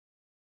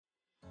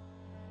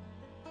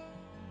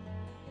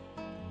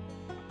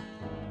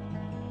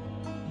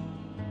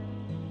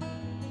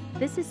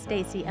This is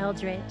Stacey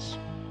Eldridge.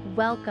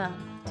 Welcome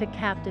to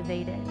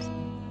Captivated.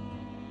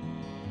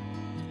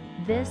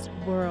 This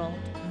world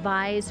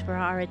vies for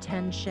our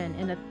attention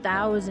in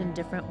 1,000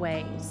 different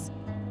ways.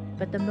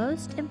 But the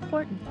most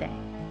important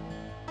thing,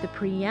 the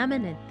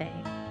preeminent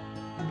thing,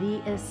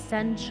 the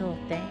essential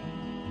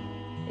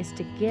thing, is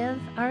to give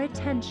our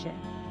attention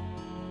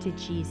to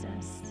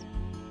Jesus.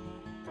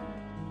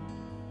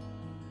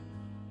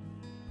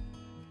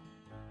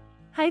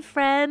 Hi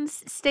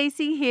friends,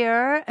 Stacey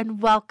here,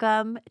 and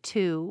welcome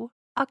to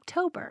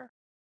October.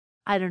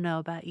 I don't know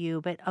about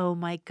you, but oh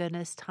my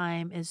goodness,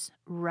 time is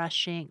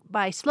rushing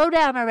by. Slow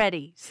down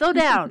already. Slow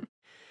down.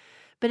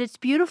 But it's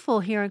beautiful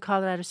here in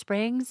Colorado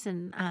Springs,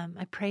 and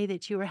I pray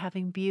that you are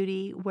having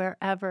beauty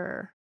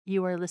wherever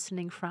you are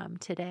listening from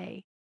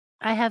today.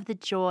 I have the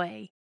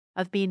joy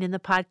of being in the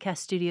podcast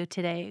studio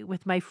today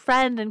with my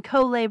friend and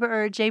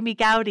co-laborer, Jamie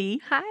Gowdy.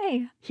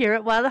 Hi. Here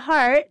at Wild at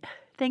Heart.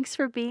 Thanks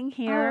for being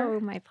here. Oh,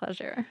 my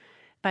pleasure.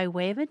 By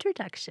way of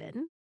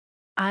introduction,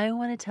 I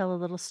want to tell a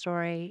little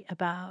story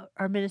about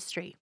our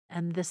ministry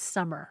and this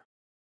summer.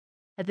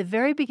 At the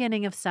very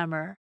beginning of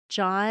summer,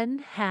 John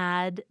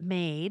had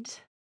made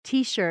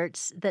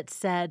T-shirts that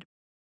said,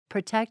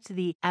 "Protect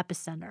the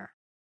Epicenter,"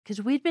 because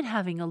we'd been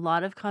having a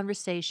lot of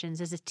conversations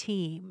as a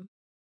team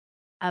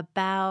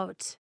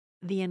about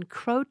the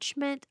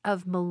encroachment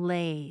of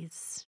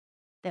malaise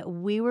that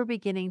we were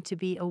beginning to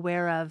be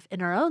aware of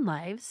in our own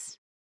lives,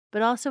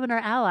 but also in our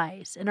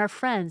allies, in our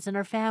friends, in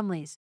our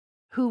families,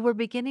 who were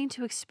beginning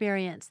to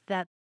experience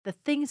that the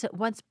things that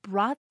once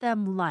brought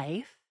them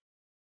life,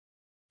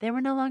 they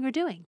were no longer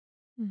doing.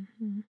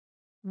 Mm-hmm.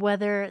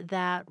 Whether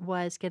that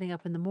was getting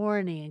up in the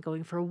morning and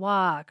going for a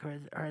walk,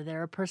 or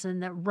they're a person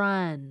that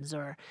runs,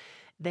 or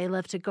they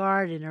love to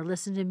garden or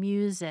listen to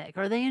music,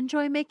 or they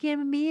enjoy making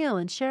a meal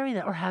and sharing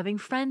that, or having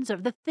friends, or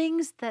the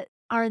things that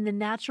are in the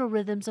natural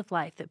rhythms of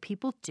life that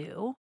people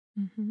do,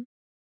 Mm-hmm.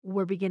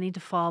 were beginning to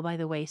fall by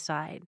the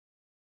wayside.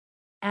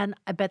 And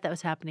I bet that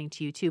was happening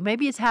to you too.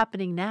 Maybe it's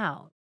happening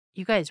now.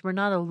 You guys, we're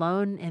not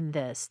alone in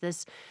this.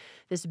 This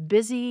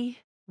busy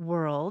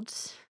world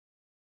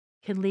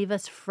can leave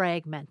us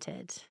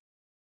fragmented.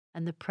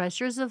 And the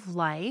pressures of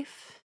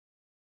life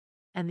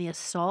and the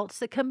assaults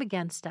that come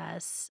against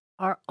us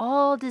are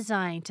all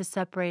designed to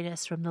separate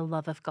us from the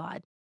love of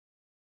God,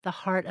 the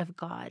heart of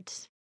God.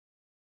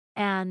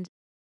 And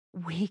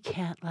we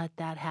can't let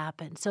that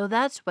happen. So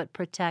that's what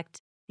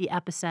Protect the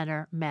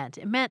Epicenter meant.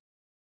 It meant,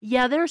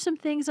 yeah, there are some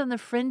things on the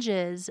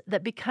fringes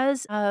that,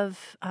 because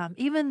of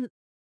even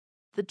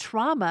the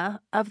trauma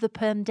of the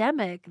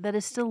pandemic that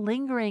is still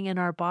lingering in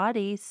our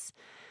bodies,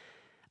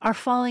 are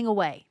falling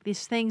away.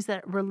 These things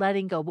that we're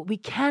letting go, but we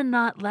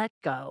cannot let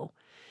go,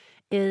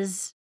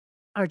 is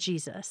our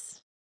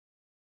Jesus.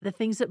 The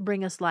things that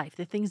bring us life,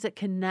 the things that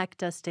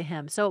connect us to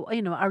Him. So,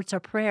 it's our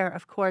prayer,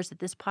 of course, that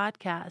this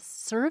podcast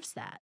serves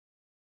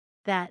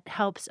that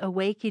helps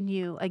awaken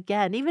you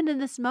again, even in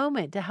this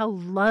moment, to how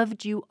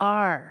loved you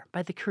are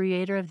by the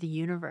Creator of the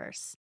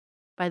universe,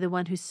 by the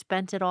one who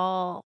spent it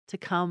all to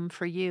come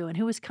for you and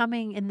who is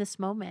coming in this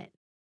moment.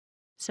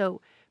 So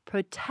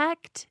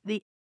Protect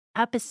the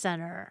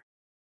Epicenter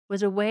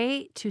was a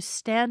way to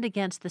stand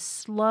against the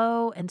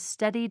slow and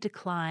steady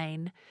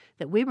decline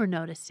that we were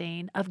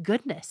noticing of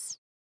goodness,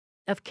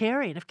 of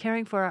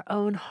caring for our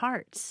own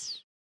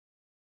hearts.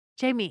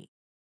 Jamie,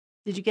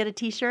 did you get a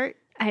T-shirt?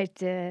 I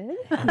did.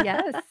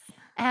 Yes.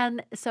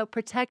 And so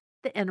Protect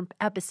the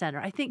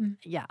Epicenter. I think,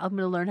 I'm going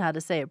to learn how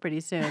to say it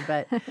pretty soon.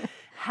 But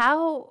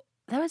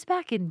that was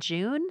back in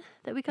June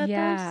that we got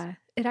those?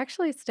 It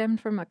actually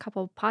stemmed from a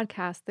couple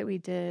podcasts that we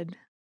did.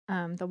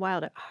 The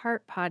Wild at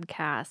Heart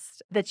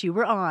podcast. That you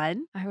were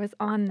on. I was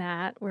on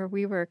that, where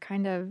we were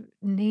kind of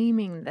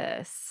naming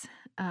this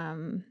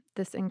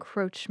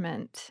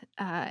encroachment.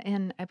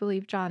 And I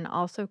believe John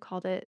also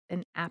called it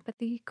an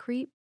apathy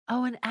creep.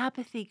 Oh, an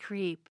apathy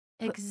creep.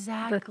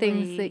 Exactly. The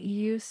things that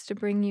used to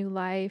bring you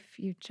life,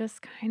 you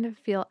just kind of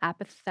feel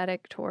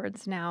apathetic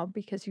towards now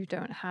because you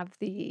don't have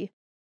the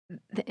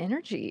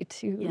energy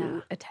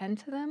to attend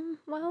to them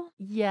well.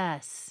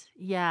 Yes.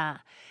 Yeah.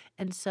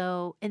 And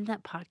so in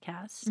that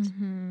podcast,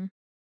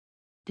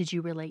 did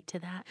you relate to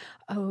that?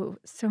 Oh,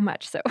 so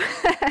much so.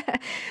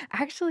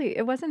 Actually,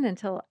 it wasn't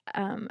until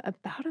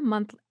about a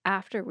month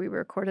after we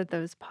recorded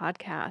those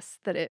podcasts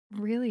that it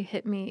really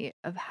hit me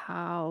of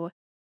how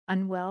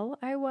unwell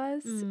I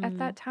was at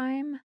that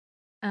time.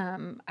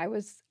 I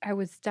was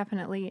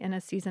definitely in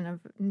a season of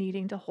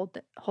needing to hold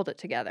it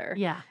together.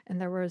 Yeah. And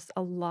there was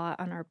a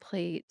lot on our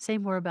plate. Say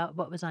more about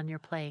what was on your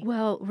plate.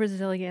 Well,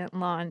 Resilient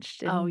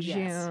launched in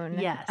yes. June.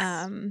 Yes.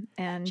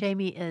 And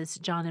Jamie is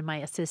John and my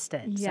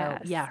assistant.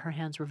 Yes. So yeah, her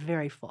hands were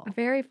very full.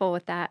 Very full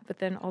with that. But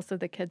then also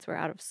the kids were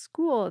out of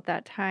school at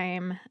that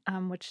time,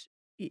 which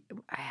I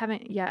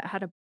haven't yet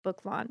had a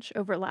book launch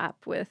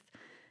overlap with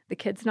the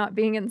kids not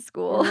being in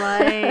school.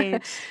 Right.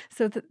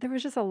 So there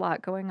was just a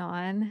lot going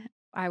on.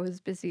 I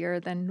was busier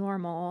than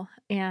normal,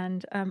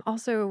 and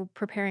also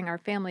preparing our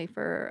family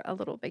for a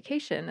little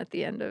vacation at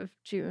the end of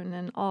June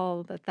and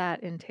all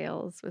that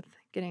entails with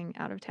getting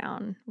out of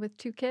town with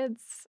two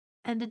kids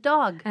And a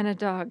dog. and a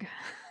dog.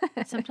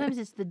 Sometimes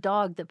it's the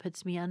dog that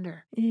puts me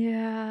under.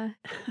 Yeah.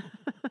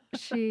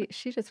 She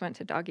just went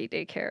to doggy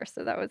daycare,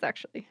 so that was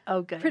actually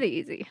Oh, good. pretty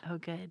easy. Oh,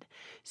 good.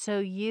 So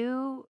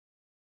you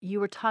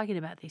were talking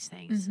about these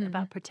things, Mhm.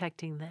 about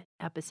protecting the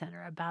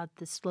epicenter, about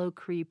the slow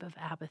creep of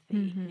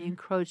apathy, the Mhm.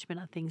 encroachment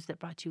on things that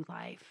brought you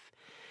life.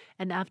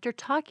 And after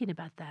talking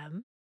about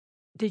them,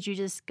 did you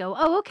just go,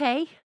 "Oh,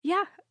 okay."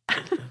 Yeah,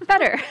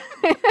 better.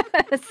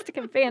 Stick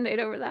a Band-Aid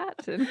over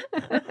that and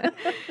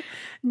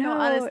No, No,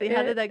 honestly,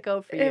 how did that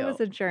go for it was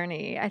you? a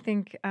journey. I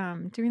think,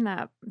 doing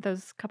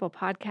those couple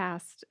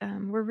podcasts,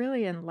 were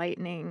really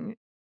enlightening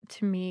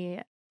to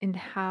me in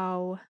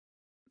how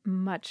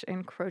much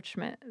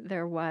encroachment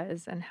there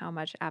was and how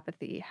much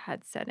apathy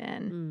had set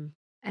in. Mm,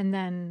 And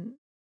then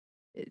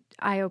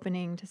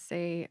eye-opening to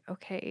say,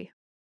 "Okay,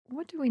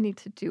 what do we need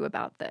to do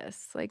about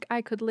this? Like,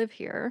 I could live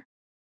here,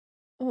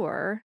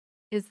 or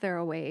is there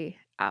a way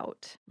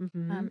out?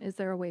 mhm. Is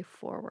there a way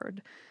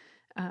forward?"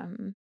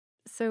 Um,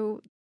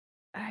 so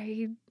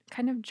I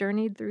kind of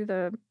journeyed through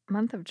the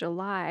month of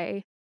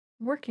July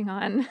working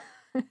on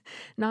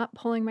not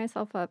pulling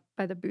myself up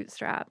by the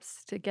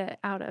bootstraps to get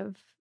out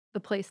of the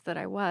place that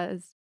I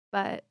was,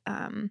 but,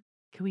 Can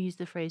we use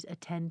the phrase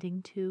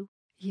 "attending to"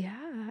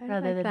 yeah, I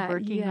rather like than that,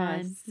 working on?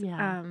 yes,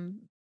 Yeah.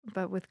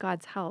 but with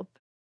God's help,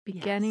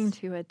 beginning Yes.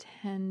 to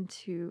attend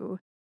to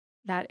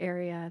that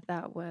area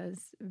that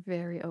was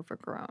very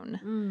overgrown,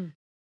 Mm.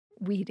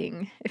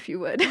 weeding, if you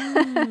would.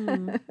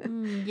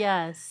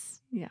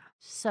 Yes. Yeah.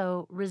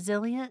 So,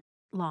 Resilient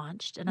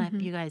launched, and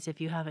Mhm, you guys, if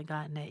you haven't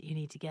gotten it, you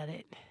need to get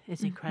it.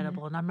 It's mhm.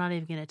 incredible, and I'm not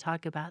even gonna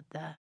talk about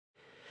the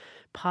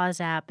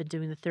Pause app and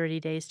doing the 30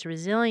 days to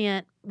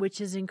Resilient, which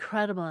is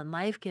incredible and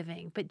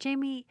life-giving. But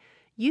Jamie,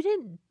 you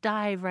didn't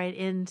dive right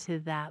into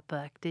that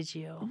book, did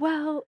you?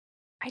 Well,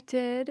 I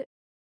did,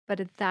 but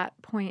at that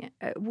point,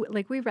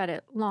 like, we read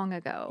it long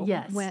ago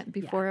Yes. when Yeah.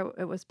 before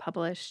it was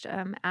published,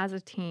 as a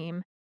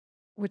team,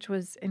 which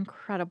was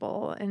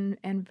incredible and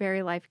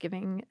very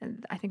life-giving,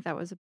 and I think that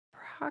was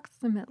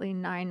approximately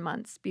 9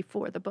 months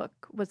before the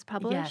book was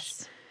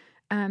published, Yes.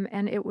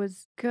 and it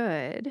was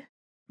good,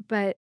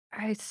 but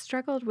I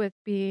struggled with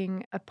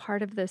being a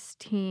part of this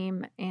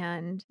team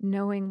and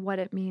knowing what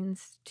it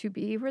means to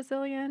be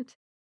resilient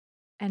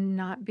and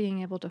not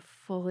being able to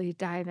fully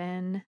dive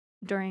in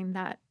during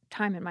that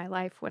time in my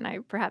life when I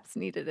perhaps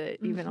needed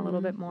it even a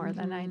little bit Mhm. more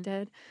than I Mhm.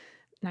 did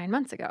 9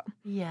 months ago.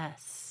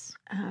 Yes.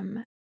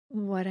 Um,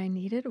 what I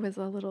needed was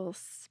a little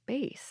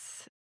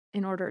space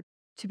in order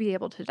to be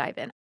able to dive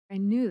in. I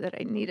knew that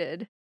I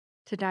needed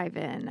to dive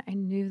in. I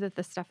knew that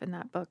the stuff in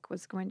that book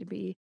was going to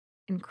be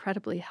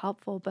incredibly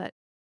helpful, but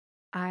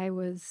I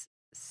was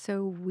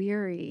so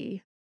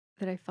weary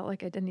that I felt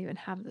like I didn't even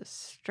have the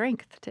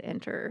strength to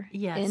enter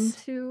Yes.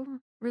 into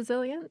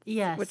resilience,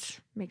 Yes.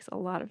 which makes a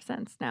lot of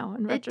sense now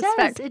in It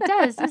retrospect.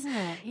 does, doesn't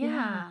it? Yeah,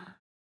 Yeah.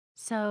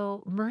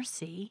 So,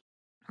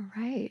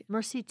 right,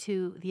 mercy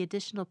to the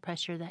additional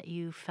pressure that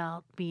you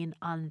felt being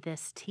on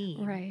this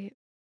team. right,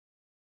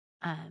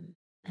 Um,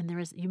 and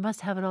you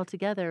must have it all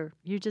together.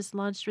 You just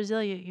launched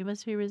Resilient. You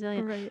must be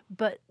resilient. right.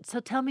 But so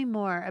tell me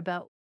more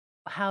about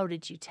how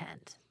did you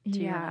tend to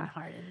your own Yeah.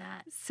 heart in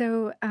that?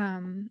 So,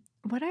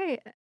 what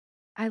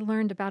I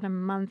learned about a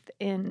month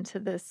into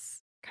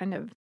this kind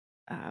of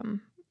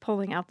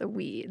pulling out the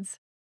weeds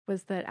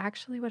was that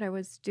actually what I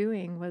was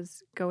doing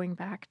was going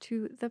back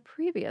to the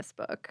previous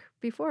book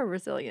before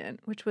Resilient,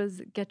 which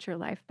was Get Your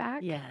Life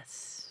Back.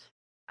 Yes.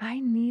 I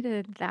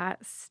needed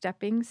that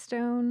stepping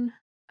stone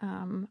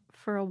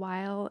for a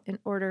while in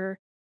order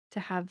to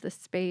have the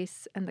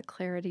space and the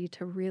clarity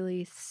to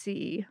really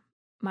see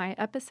my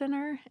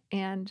epicenter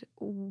and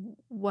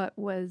what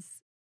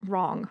was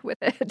wrong with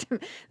it.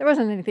 There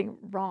wasn't anything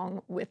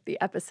wrong with the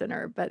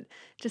epicenter, but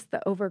just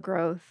the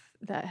overgrowth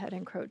that had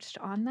encroached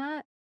on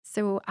that.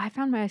 So I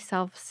found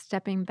myself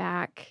stepping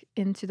back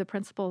into the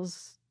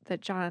principles that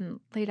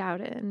John laid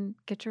out in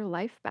Get Your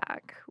Life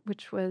Back,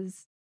 which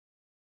was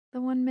the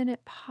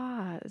 1-minute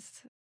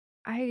pause.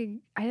 I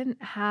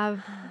didn't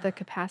have the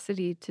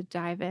capacity to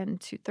dive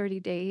into 30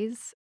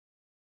 days,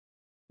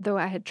 though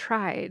I had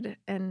tried,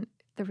 and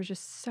there was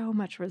just so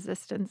much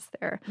resistance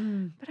there.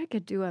 Mm, But I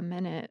could do a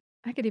minute.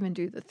 I could even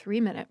do the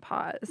 3-minute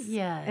pause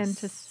and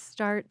to yes.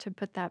 start to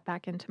put that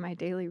back into my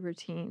daily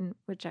routine,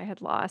 which I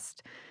had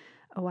lost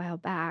a while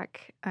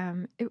back.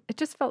 It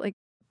just felt like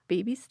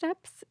baby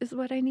steps is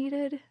what I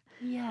needed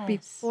Yes.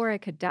 before I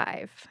could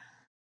dive.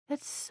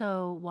 That's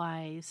so It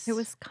wise.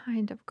 was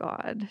kind of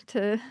God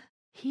to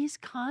He's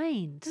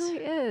kind. really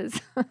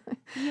is. I love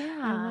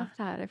Yeah.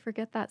 that. I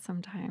forget that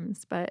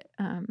sometimes, but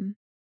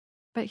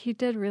he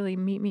did really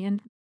meet me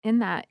in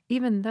that,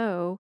 even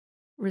though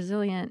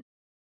Resilient,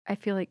 I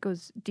feel like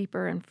goes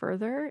deeper and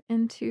further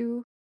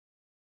into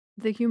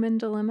the human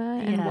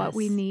dilemma and what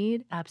we Yes.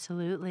 need.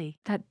 Absolutely.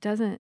 That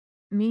doesn't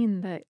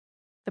mean that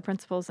the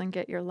principles and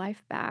Get Your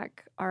Life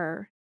Back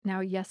are now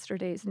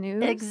yesterday's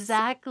news.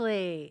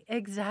 Exactly.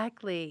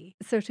 Exactly.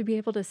 So to be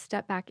able to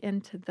step back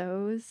into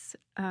those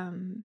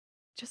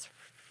just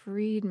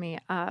freed me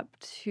up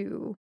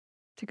to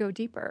go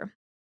deeper.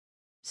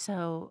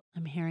 So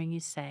I'm hearing you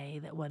say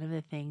that one of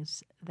the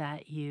things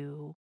that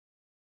you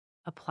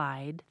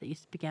applied, that you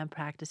began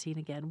practicing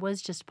again,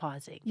 was just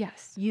pausing,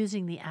 Yes.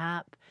 using the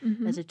app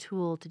Mhm. as a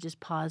tool to just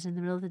pause in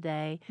the middle of the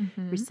day,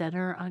 Mhm.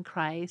 recenter on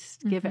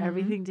Christ, give Mhm.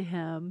 everything to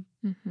Him.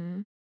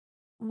 Mhm.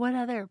 What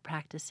other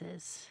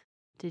practices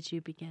did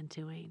you begin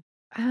doing?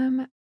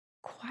 Um,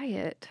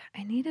 quiet.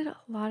 I needed a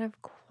lot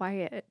of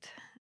quiet.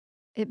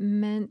 It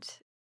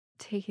meant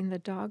taking the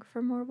dog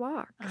for more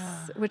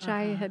walks, which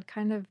I Uh-huh. had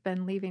kind of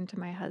been leaving to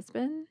my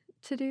husband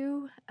to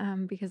do,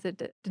 because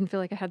didn't feel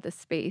like I had the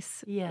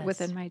space Yes.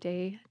 within my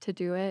day to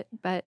do it.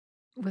 But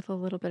with a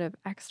little bit of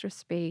extra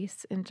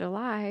space in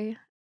July,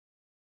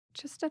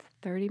 just a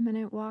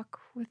 30-minute walk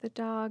with the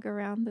dog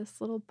around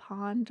this little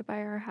pond by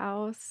our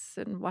house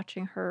and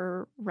watching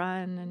her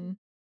run and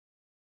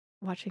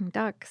watching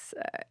ducks.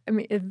 I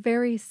mean,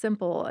 very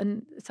simple,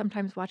 and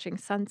sometimes watching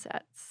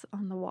sunsets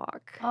on the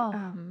walk.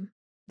 Oh,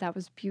 That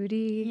was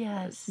beauty,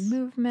 that was yes.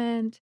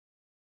 movement,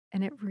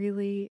 and it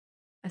really,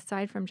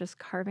 aside from just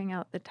carving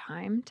out the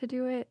time to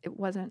do it, it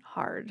wasn't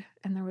hard,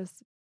 and there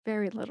was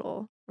very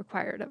little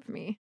required of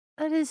me.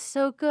 That is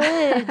so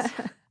good.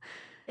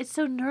 It's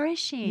so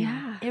nourishing.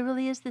 Yeah, It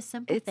really is the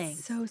simple it's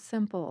things. so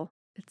simple.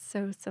 It's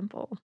so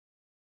simple.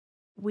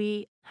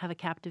 We have a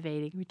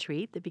captivating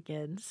retreat that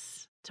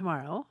begins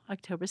tomorrow,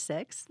 October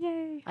 6th.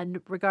 Yay.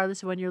 And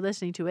regardless of when you're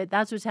listening to it,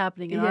 that's what's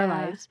happening in our Yeah.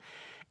 lives.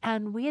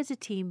 And we as a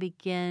team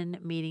begin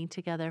meeting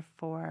together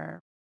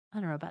for, I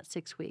don't know, about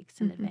 6 weeks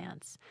in Mhm.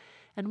 advance.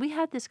 And we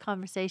had this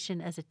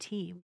conversation as a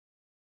team.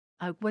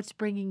 What's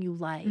bringing you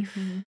life?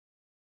 Mhm.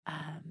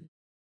 Um,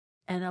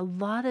 and a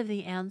lot of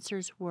the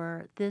answers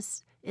were,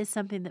 this is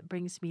something that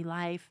brings me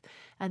life.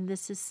 And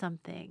this is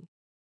something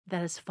that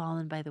has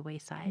fallen by the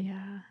wayside.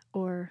 Yeah,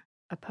 or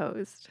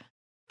opposed.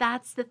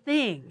 That's the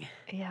thing.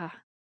 Yeah.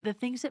 The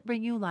things that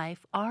bring you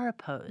life are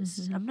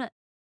opposed. Mhm.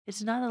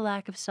 It's not a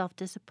lack of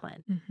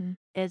self-discipline. Mhm.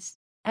 It's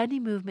any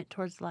movement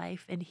towards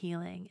life and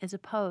healing is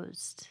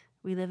opposed.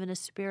 We live in a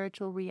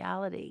spiritual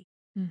reality.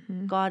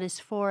 Mhm. God is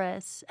for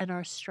us and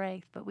our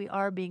strength, but we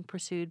are being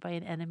pursued by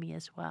an enemy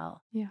as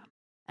well. Yeah.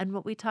 And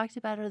what we talked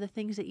about are the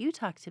things that you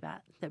talked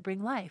about that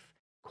bring life.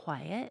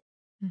 Quiet,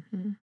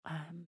 Mhm.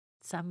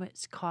 some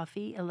it's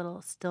coffee, a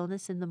little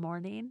stillness in the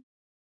morning,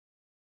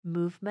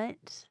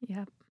 movement,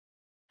 Yep.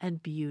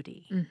 and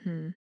beauty.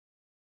 Mhm.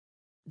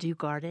 Do you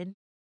garden?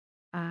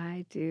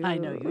 I I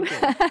know do. you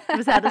do.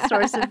 Was that a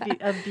source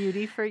of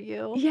beauty for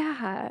you?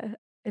 Yeah,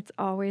 it's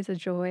always a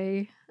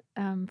joy,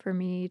 for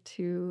me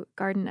to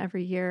garden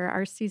every year.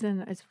 Our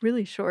season is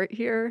really short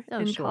here So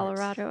in short.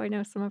 Colorado. I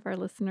know some of our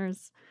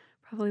listeners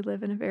probably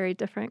live in a very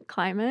different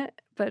climate,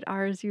 but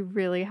ours, you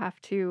really have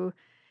to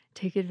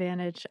take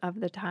advantage of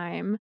the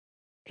time.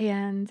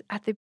 And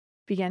at the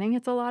beginning,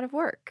 it's a lot of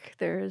work.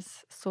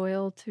 There's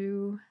soil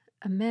to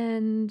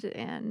amend,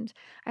 and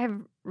I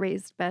have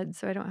raised beds,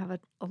 so I don't have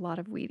a lot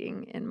of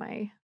weeding in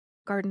my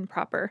garden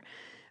proper.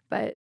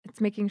 But it's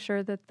making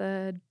sure that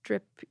the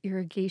drip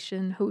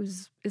irrigation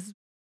hose is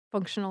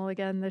functional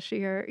again this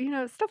year,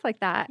 stuff like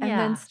that. And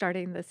then Yeah.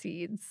 starting the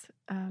seeds,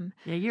 Yeah,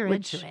 you're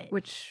into which it.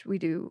 which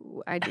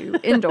I do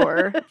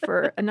indoor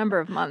for a number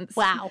of months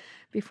Wow.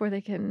 before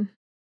they can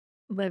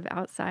live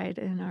outside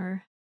in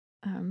our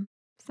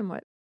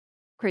somewhat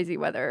crazy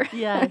weather.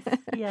 Yes,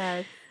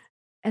 yes.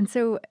 And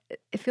so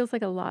it feels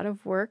like a lot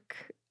of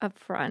work up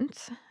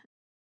front.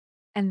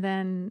 And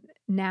then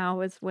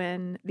now is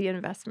when the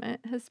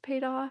investment has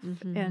paid off,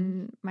 Mhm.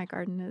 and my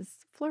garden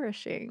is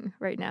flourishing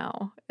right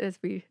now as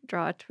we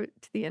draw to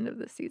the end of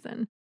the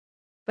season.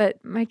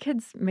 But my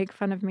kids make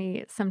fun of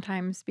me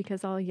sometimes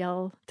because I'll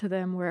yell to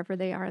them wherever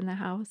they are in the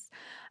house,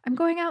 "I'm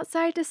going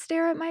outside to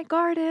stare at my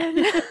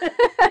garden."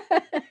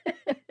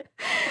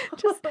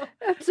 Just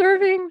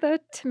observing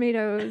the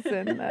tomatoes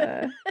and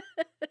the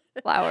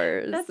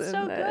flowers That's so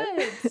and the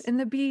good. and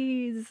the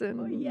bees Oh,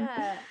 and,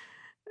 yeah.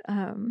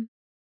 um,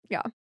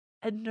 yeah.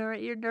 And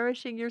you're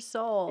nourishing your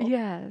soul.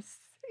 Yes,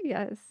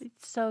 yes.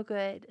 It's so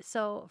good.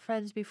 So,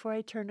 friends, before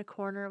I turn a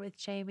corner with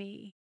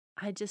Jamie,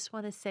 I just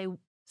want to say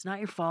it's not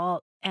your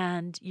fault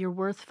and you're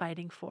worth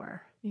fighting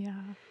for.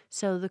 Yeah.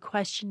 So, the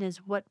question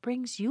is, what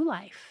brings you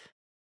life?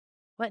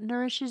 What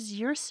nourishes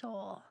your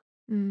soul?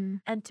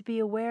 Mm, And to be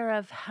aware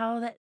of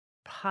how that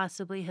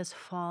possibly has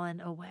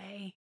fallen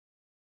away.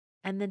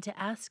 And then to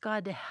ask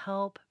God to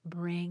help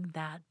bring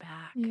that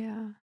back.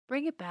 yeah.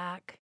 Bring it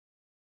back.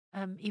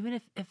 Even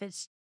if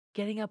it's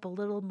getting up a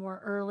little more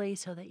early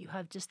so that you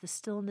have just the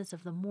stillness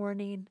of the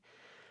morning,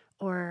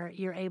 or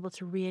you're able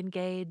to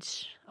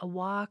re-engage a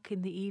walk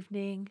in the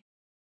evening.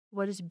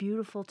 What is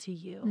beautiful to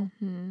you?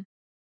 Mhm,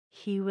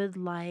 He would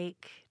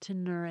like to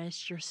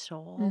nourish your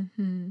soul.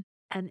 mhm,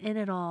 And in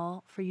it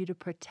all, for you to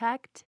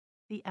protect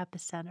the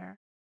epicenter,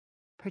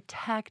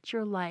 protect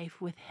your life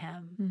with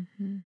Him.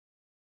 mhm.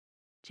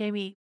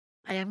 Jamie,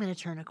 I am going to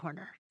turn a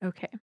corner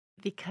Okay.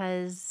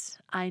 because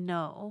I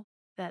know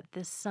that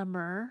this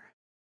summer,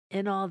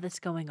 in all this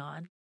going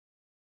on,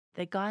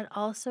 that God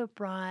also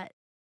brought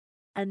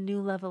a new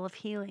level of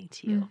healing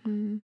to you.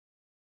 Mhm.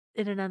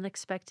 in an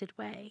unexpected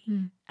way.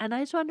 Mm. And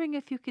I was wondering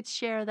if you could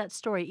share that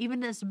story,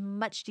 even as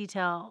much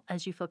detail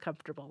as you feel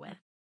comfortable with.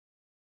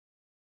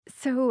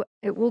 So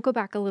we'll go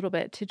back a little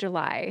bit to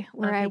July,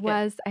 where Okay,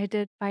 good. I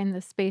did find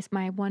the space,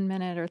 my 1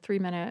 minute or 3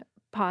 minute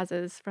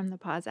pauses from the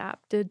pause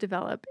app did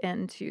develop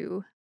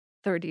into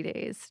 30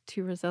 days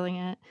to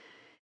resilient.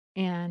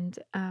 And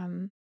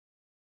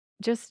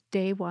just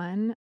day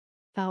one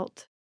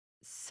felt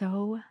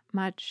so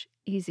much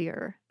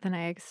easier than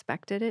I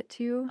expected it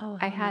to. Oh,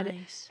 I how had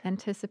nice.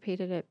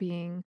 anticipated it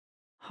being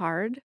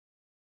hard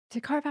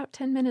to carve out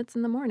 10 minutes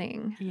in the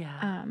morning. Yeah.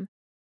 Um,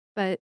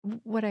 but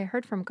what I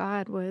heard from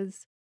God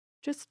was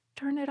just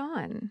turn it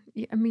on.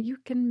 I mean, you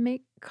can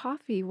make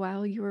coffee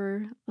while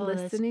you're Oh,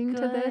 that's listening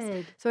to this.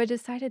 good. So I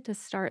decided to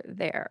start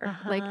there.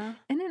 Like Uh-huh.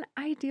 in an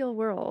ideal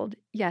world,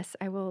 yes,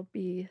 I will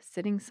be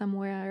sitting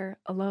somewhere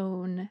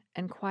alone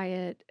and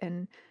quiet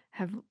and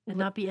have And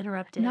not be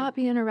interrupted. not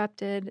be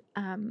interrupted.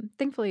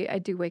 Thankfully, I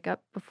do wake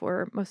up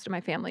before most of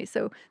my family.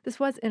 So this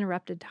was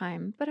interrupted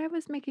time, but I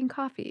was making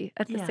coffee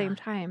at the Yeah. same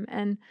time.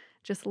 And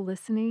just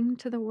listening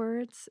to the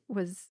words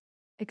was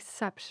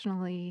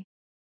exceptionally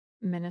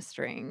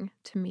ministering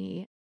to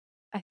me.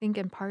 I think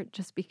in part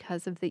just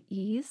because of the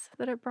ease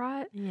that it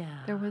brought.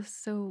 There Yeah. was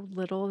so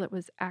little that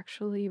was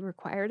actually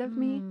required of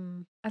me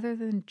Mm, other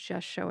than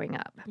just showing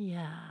up.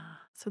 yeah.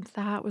 So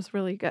that was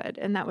really good.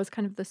 And that was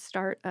kind of the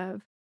start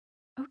of,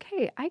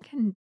 okay, I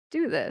can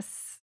do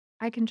this.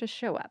 I can just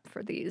show up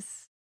for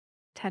these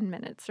 10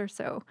 minutes or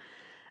so,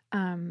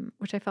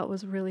 which I felt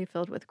was really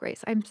filled with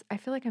grace. I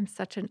feel like I'm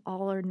such an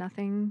all or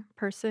nothing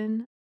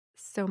person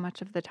so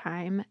much of the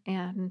time.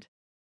 And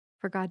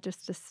for God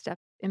just to step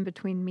in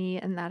between me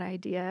and that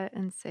idea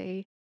and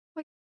say,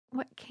 what,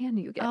 what can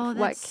you give? Oh, that's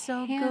What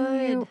so can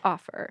good. you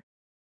offer?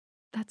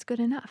 That's good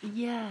enough. It's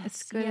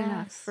Yes, good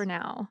enough for yes.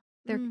 now.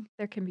 Mm,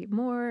 There can be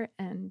more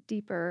and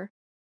deeper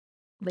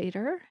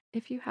later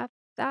if you have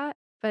that.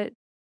 But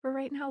for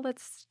right now,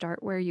 let's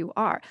start where you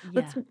are.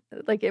 yeah.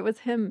 Like it was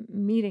him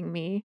meeting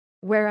me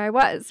where I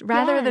was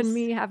rather than Yes.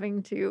 me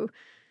having to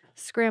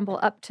scramble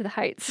up to the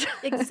heights.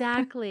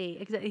 Exactly.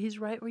 Exactly. He's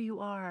right where you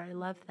are. I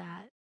love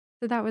that.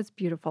 So that was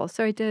beautiful.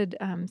 So I did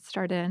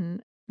start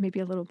in maybe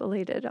a little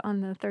belated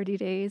on the 30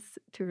 days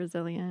to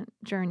resilient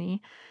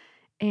journey.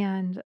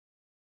 And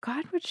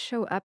God would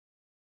show up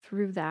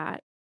through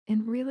that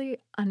in really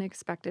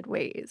unexpected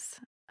ways.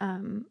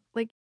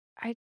 Like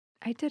I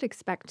I did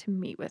expect to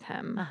meet with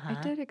him. I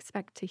Uh-huh. did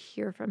expect to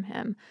hear from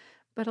him,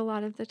 but a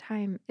lot of the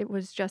time it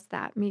was just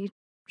that me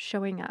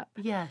showing up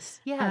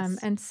Yes. Yes.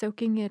 and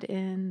soaking it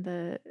in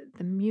the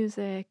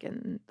music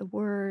and the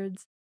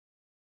words.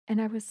 And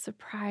I was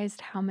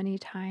surprised how many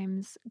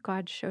times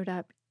God showed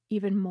up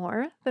even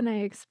more than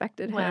I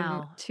expected him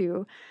Wow.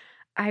 to.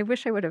 I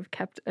wish I would have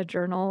kept a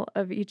journal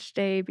of each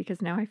day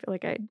because now I feel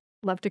like I'd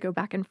love to go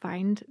back and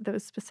find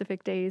those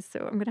specific days. So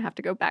I'm going to have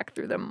to go back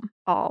through them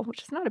all,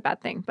 which is not a bad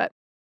thing. But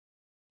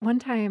one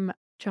time,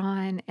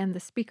 John and the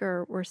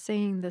speaker were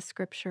saying the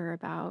scripture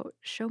about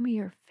show me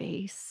your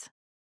face.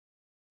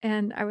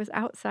 And I was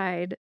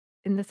outside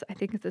in this, I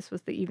think this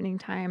was the evening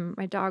time.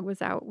 My dog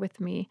was out with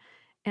me.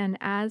 And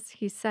as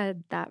he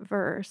said that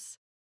verse,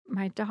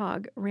 my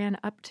dog ran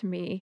up to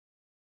me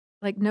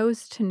like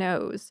nose to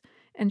nose.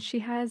 And she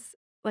has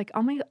like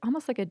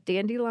almost like a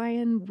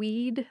dandelion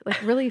weed,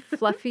 like really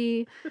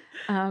fluffy,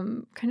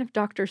 kind of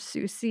Dr.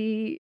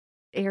 Seussy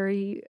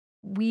airy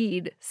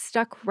weed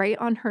stuck right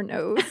on her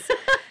nose.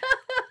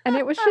 And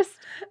it was just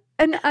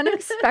an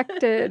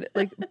unexpected,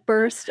 like,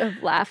 burst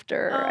of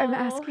laughter. I'm Oh.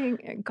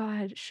 asking,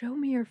 God, show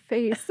me your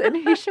face, and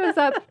he shows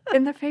up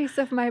in the face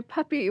of my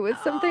puppy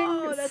with something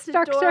Oh, that's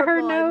stuck to her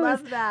adorable. I nose,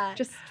 love that.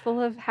 just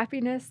full of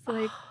happiness,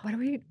 like, what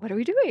are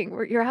we doing?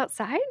 You're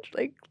outside?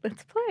 Like,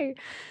 let's play."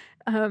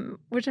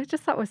 Which I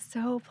just thought was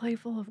so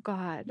playful of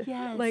God.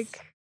 Yes.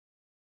 Like,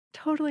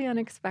 totally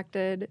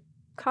unexpected,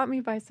 caught me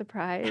by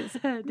surprise,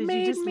 Did you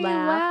made just me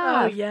laugh? Oh,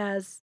 laugh.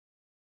 yes.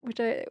 Which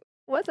I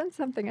wasn't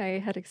something I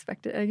had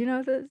expected.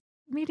 The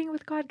meeting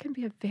with God can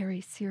be a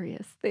very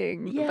serious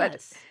thing, but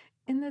Yes.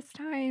 in this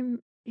time,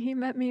 he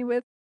met me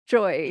with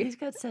joy. He's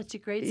got such a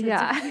great sense of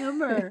Yeah.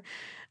 humor.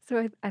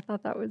 So I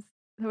thought that was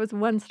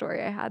one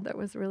story I had that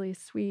was really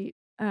sweet.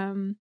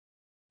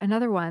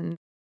 Another one,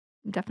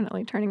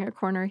 definitely turning a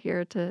corner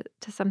here to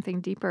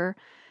something deeper,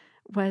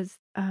 was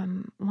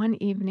one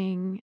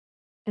evening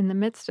in the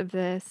midst of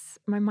this,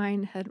 my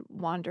mind had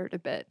wandered a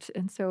bit,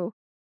 and so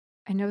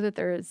I know that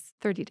there is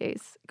 30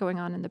 days going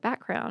on in the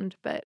background,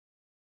 but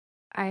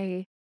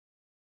I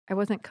I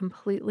wasn't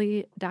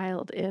completely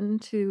dialed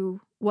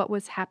into what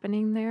was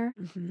happening there,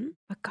 Mhm.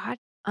 but God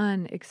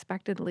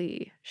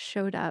unexpectedly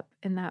showed up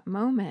in that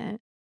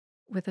moment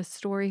with a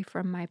story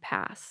from my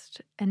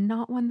past, and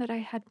not one that I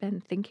had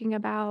been thinking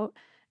about,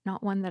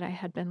 not one that I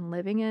had been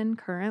living in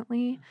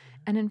currently,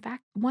 and in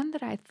fact, one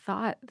that I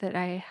thought that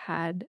I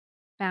had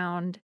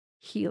found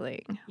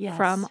healing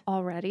from Yes.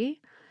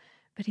 already.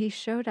 But he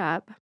showed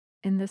up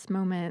in this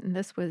moment, and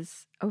this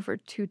was over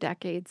 2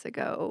 decades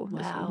ago,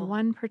 this Wow.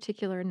 one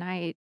particular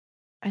night,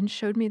 and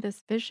showed me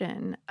this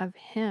vision of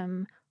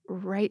him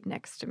right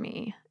next to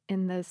me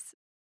in this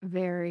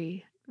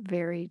very,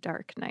 very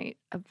dark night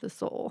of the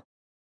soul.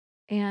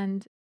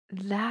 And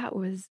that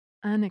was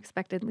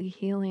unexpectedly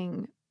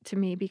healing to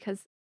me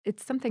because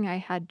it's something I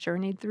had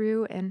journeyed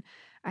through and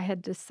I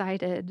had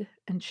decided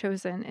and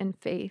chosen in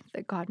faith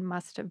that God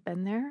must have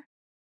been there.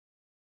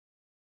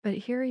 But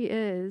here he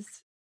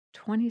is,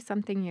 20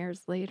 something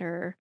years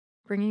later,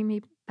 bringing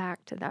me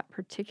back to that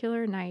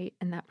particular night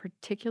in that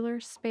particular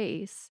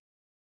space.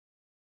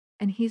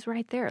 And he's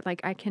right there.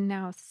 Like I can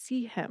now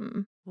see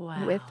him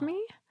with Wow.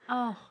 me.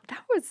 Oh,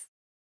 That was,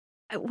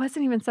 it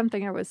wasn't even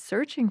something I was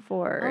searching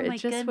for. oh It my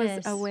just was a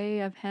goodness.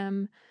 way of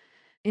him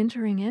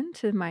entering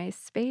into my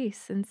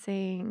space and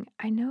saying,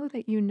 I know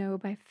that you know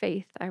by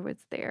faith I was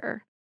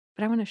there,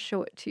 but I want to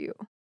show it to you.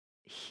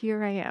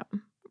 Here I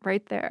am,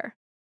 right there,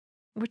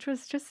 which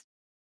was just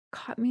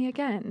caught me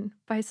again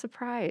by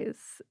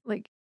surprise.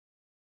 Like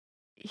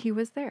he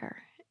was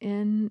there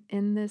in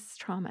this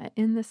trauma,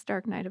 in this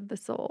dark night of the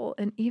soul.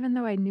 And even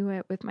though I knew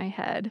it with my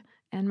head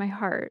and my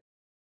heart,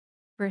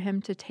 for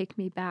him to take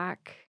me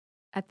back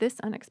at this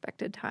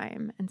unexpected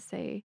time and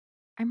say,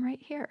 I'm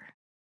right here.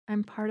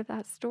 I'm part of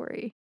that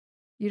story.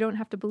 You don't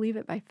have to believe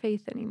it by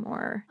faith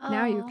anymore.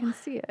 Now you Oh, can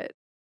see it.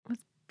 It was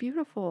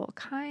beautiful,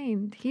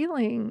 kind,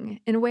 healing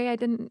in a way I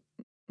didn't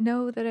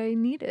know that I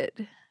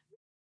needed.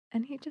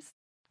 And he just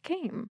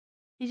came,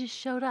 he just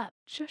showed up.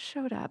 just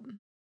showed up.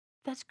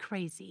 That's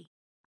crazy.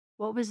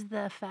 What was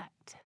the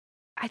effect?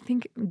 I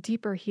think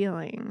deeper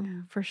healing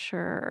Mm. for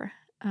sure.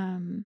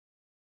 Um,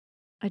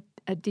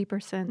 a deeper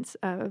sense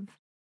of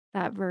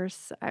that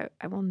verse,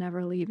 I will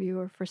never leave you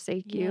or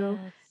forsake you.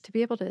 Yes. To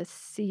be able to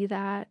see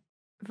that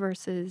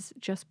versus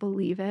just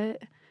believe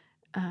it,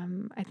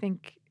 I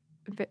think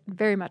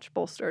very much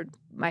bolstered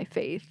my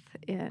faith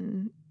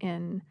in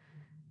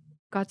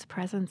God's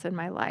presence in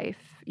my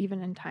life,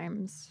 even in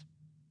times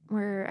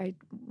where I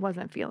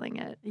wasn't feeling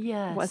it,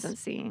 Yes. wasn't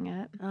seeing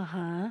it.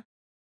 Uh-huh.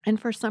 And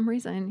for some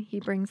reason, he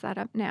brings that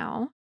up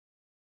now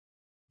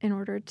in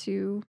order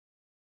to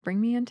bring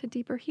me into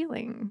deeper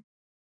healing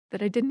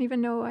that I didn't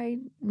even know I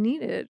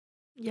needed.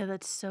 Yeah,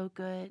 that's so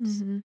good.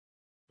 Hmm.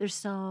 There's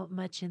so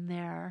much in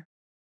there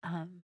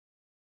um,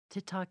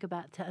 to talk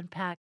about, to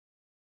unpack.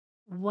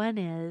 One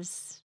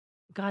is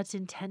God's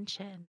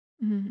intention.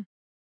 Hmm.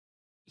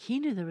 He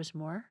knew there was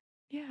more.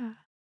 Yeah.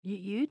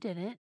 You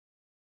didn't.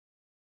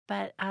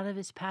 But out of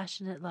his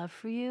passionate love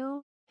for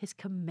you, his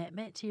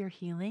commitment to your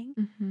healing,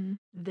 Hmm.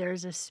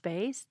 there's a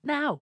space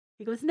now.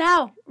 He goes,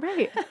 now.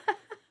 Right.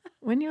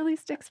 When you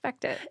least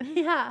expect it.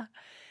 Yeah.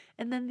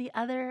 And then the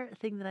other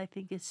thing that I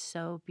think is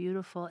so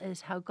beautiful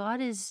is how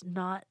God is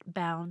not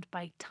bound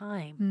by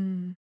time.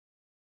 Mm.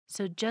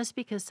 So just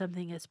because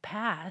something is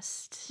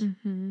past,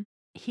 Hmm.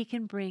 he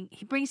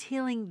brings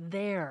healing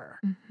there.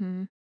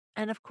 Hmm.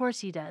 And of course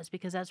he does,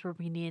 because that's where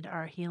we need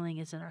our healing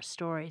is in our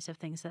stories of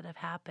things that have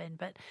happened.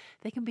 But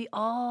they can be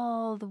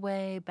all the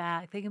way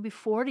back. They can be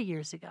 40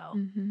 years ago.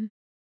 Hmm.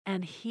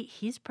 And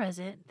he's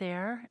present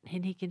there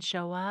and he can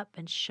show up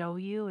and show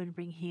you and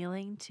bring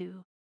healing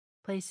to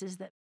places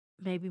that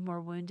may be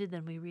more wounded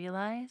than we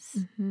realize.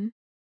 Hmm.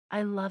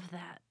 I love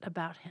that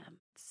about him.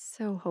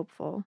 So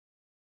hopeful.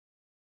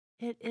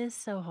 It is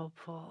so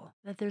hopeful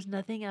that there's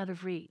nothing out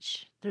of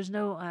reach. There's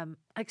no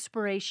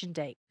expiration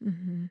date.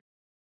 Hmm.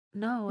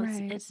 No,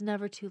 Right. it's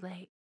never too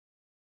late.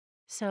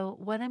 So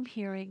what I'm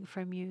hearing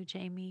from you,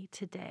 Jamie,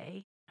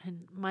 today,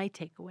 and my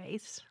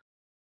takeaways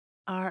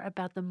are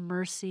about the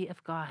mercy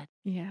of God,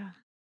 Yeah.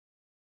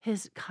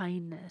 his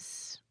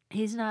kindness.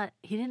 He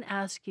didn't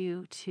ask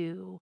you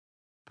to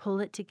pull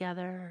it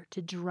together,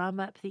 to drum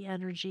up the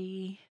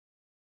energy,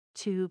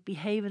 to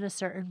behave in a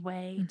certain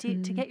way, to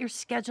Hmm. get your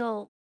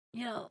schedule,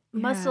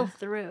 muscle Yeah.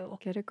 through,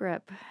 Get a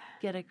grip.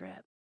 get a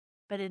grip.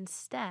 But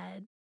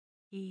instead,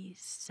 he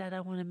said, I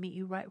want to meet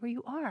you right where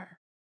you are.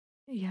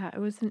 Yeah. It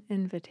was an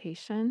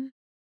invitation,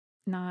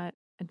 not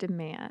a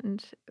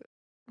demand,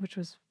 which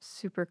was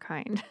super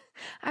kind.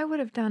 I would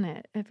have done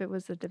it if it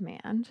was a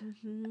demand.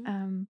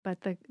 Mm-hmm.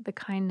 But the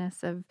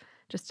kindness of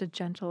just a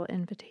gentle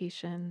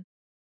invitation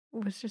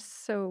was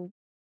just so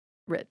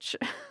rich.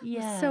 It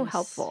was so Yes.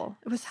 helpful.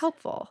 It was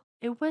helpful.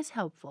 It was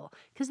helpful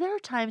because there are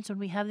times when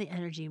we have the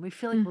energy and we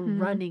feel like we're Mhm.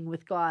 running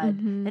with God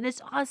Mhm. and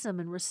it's awesome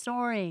and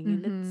restoring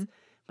and it's Mhm.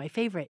 my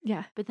favorite.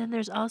 Yeah. But then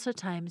there's also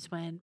times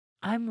when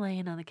I'm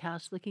laying on the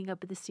couch looking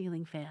up at the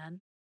ceiling fan,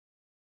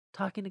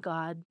 talking to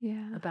God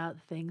Yeah. about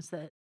things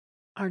that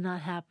are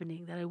not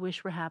happening that I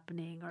wish were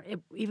happening or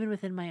even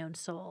within my own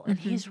soul. And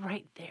Mhm. He's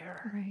right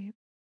there. Right.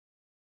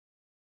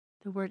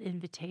 The word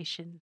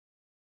invitation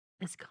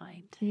is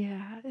kind.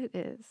 Yeah, it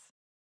is.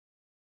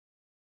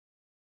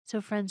 So,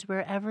 friends,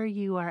 wherever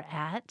you are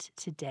at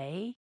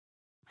today,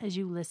 as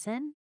you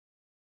listen,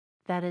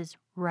 that is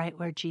right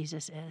where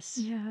Jesus is.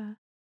 Yeah.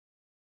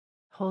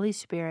 Holy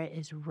Spirit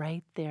is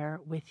right there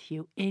with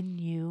you, in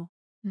you,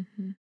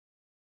 Mhm.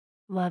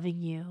 loving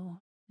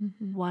you,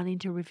 Mhm. wanting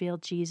to reveal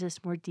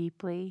Jesus more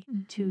deeply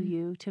to Mhm.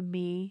 you, to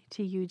me,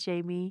 to you,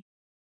 Jamie.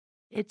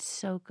 It's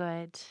so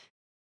good.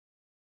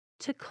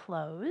 To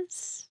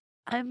close,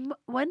 I'm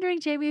wondering,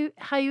 Jamie,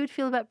 how you would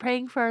feel about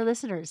praying for our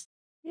listeners.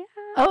 Yeah.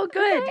 Oh,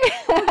 good.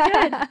 Oh,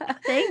 good.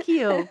 Thank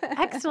you. Okay.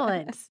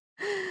 Excellent.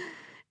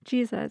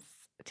 Jesus,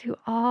 to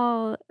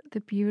all the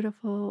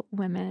beautiful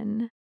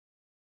women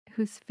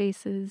whose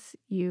faces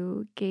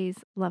you gaze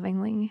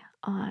lovingly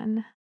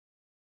on,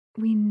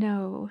 we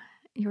know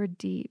your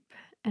deep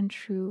and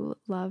true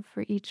love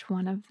for each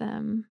one of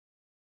them.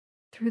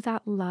 Through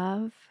that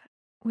love,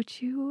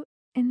 would you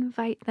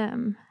invite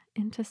them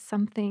into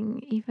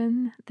something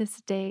even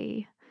this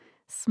day,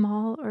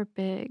 small or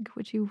big?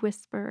 Would you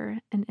whisper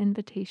an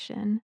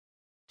invitation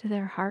to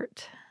their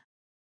heart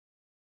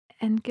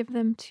and give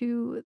them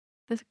to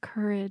the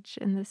courage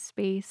and the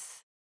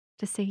space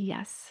to say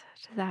yes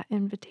to that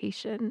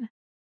invitation,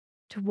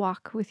 to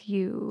walk with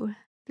you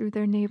through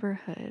their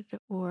neighborhood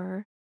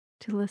or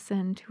to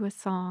listen to a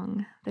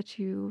song that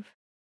you've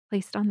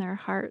placed on their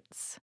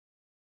hearts?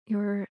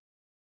 Your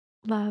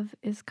love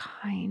is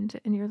kind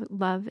and your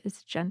love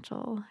is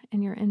gentle,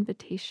 and your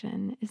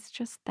invitation is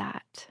just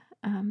that,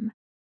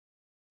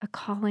 a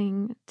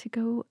calling to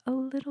go a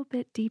little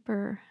bit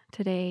deeper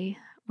today,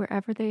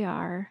 wherever they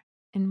are,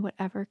 in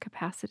whatever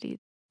capacity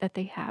that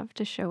they have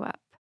to show up.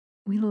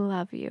 We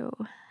love you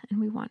and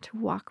we want to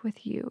walk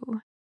with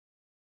you.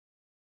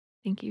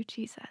 Thank you,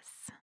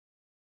 Jesus.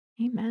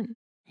 Amen.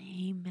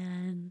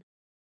 Amen.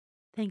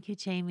 Thank you,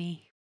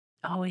 Jamie.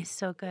 Always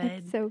so It's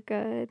good. so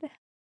good.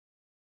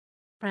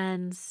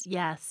 Friends,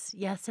 yes,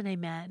 yes, and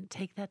amen.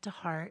 Take that to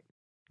heart.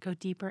 Go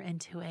deeper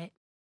into it.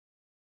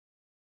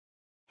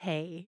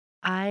 Hey,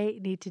 I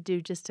need to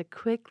do just a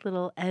quick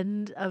little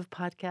end of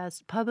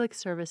podcast public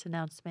service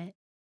announcement.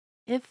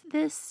 If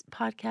this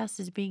podcast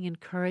is being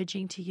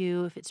encouraging to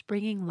you, if it's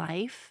bringing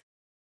life,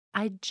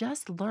 I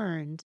just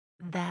learned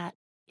that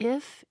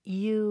if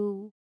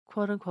you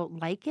quote unquote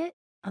like it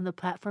on the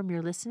platform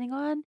you're listening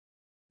on,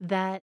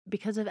 that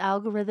because of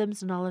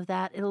algorithms and all of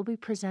that, it'll be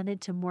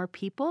presented to more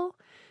people.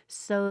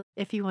 So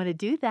if you want to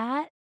do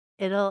that,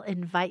 it'll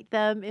invite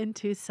them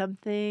into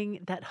something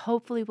that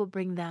hopefully will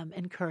bring them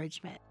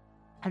encouragement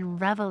and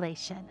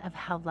revelation of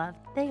how loved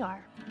they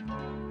are.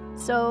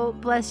 So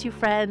bless you,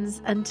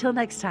 friends. Until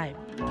next time.